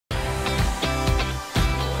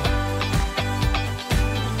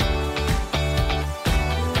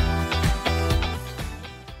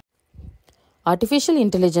Artificial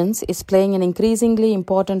intelligence is playing an increasingly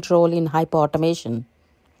important role in hyperautomation.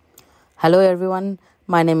 Hello everyone,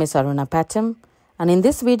 my name is Aruna Patam, and in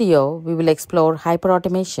this video we will explore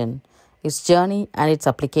hyperautomation, its journey and its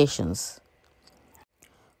applications.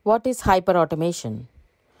 What is hyperautomation?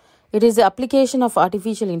 It is the application of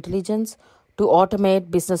artificial intelligence to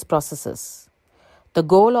automate business processes. The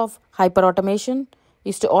goal of hyperautomation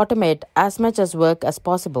is to automate as much as work as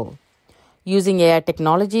possible using AI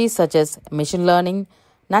technologies such as machine learning,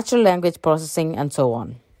 natural language processing, and so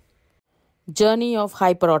on. Journey of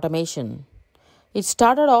hyperautomation. It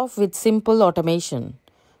started off with simple automation,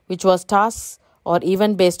 which was tasks or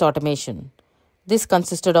event-based automation. This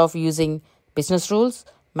consisted of using business rules,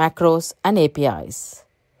 macros, and APIs.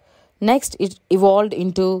 Next, it evolved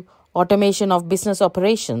into automation of business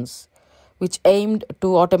operations, which aimed to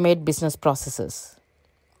automate business processes.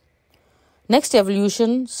 Next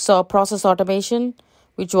evolution saw process automation,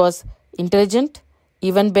 which was intelligent,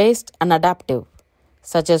 event-based, and adaptive,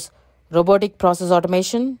 such as robotic process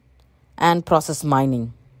automation and process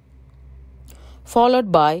mining.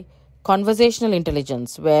 Followed by conversational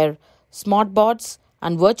intelligence, where smart bots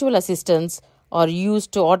and virtual assistants are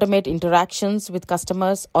used to automate interactions with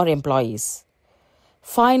customers or employees.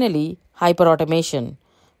 Finally, hyperautomation,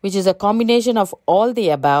 which is a combination of all the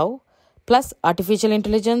above, plus artificial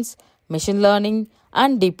intelligence, machine learning,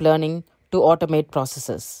 and deep learning to automate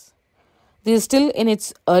processes. This is still in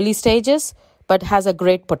its early stages, but has a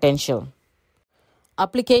great potential.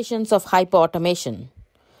 Applications of hyperautomation.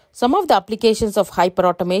 Some of the applications of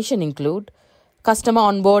hyperautomation include customer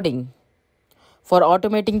onboarding, for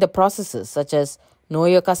automating the processes such as know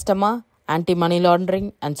your customer, anti-money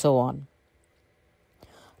laundering, and so on.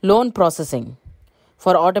 Loan processing,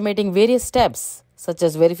 for automating various steps such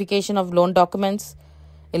as verification of loan documents,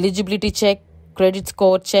 eligibility check, credit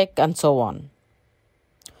score check, and so on.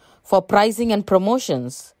 For pricing and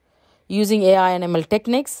promotions, using AI and ML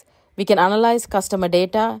techniques, we can analyze customer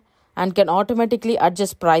data and can automatically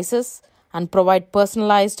adjust prices and provide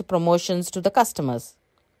personalized promotions to the customers.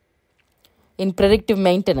 In predictive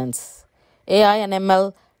maintenance, AI and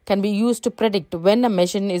ML can be used to predict when a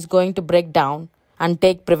machine is going to break down and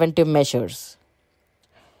take preventive measures.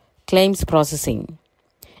 Claims processing.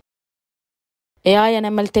 AI and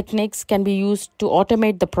ML techniques can be used to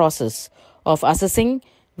automate the process of assessing,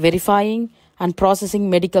 verifying, and processing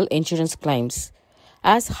medical insurance claims.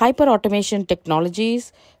 As hyperautomation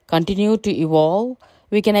technologies continue to evolve,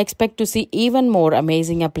 we can expect to see even more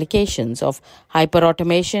amazing applications of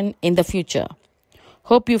hyperautomation in the future.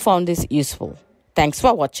 Hope you found this useful. Thanks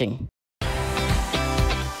for watching.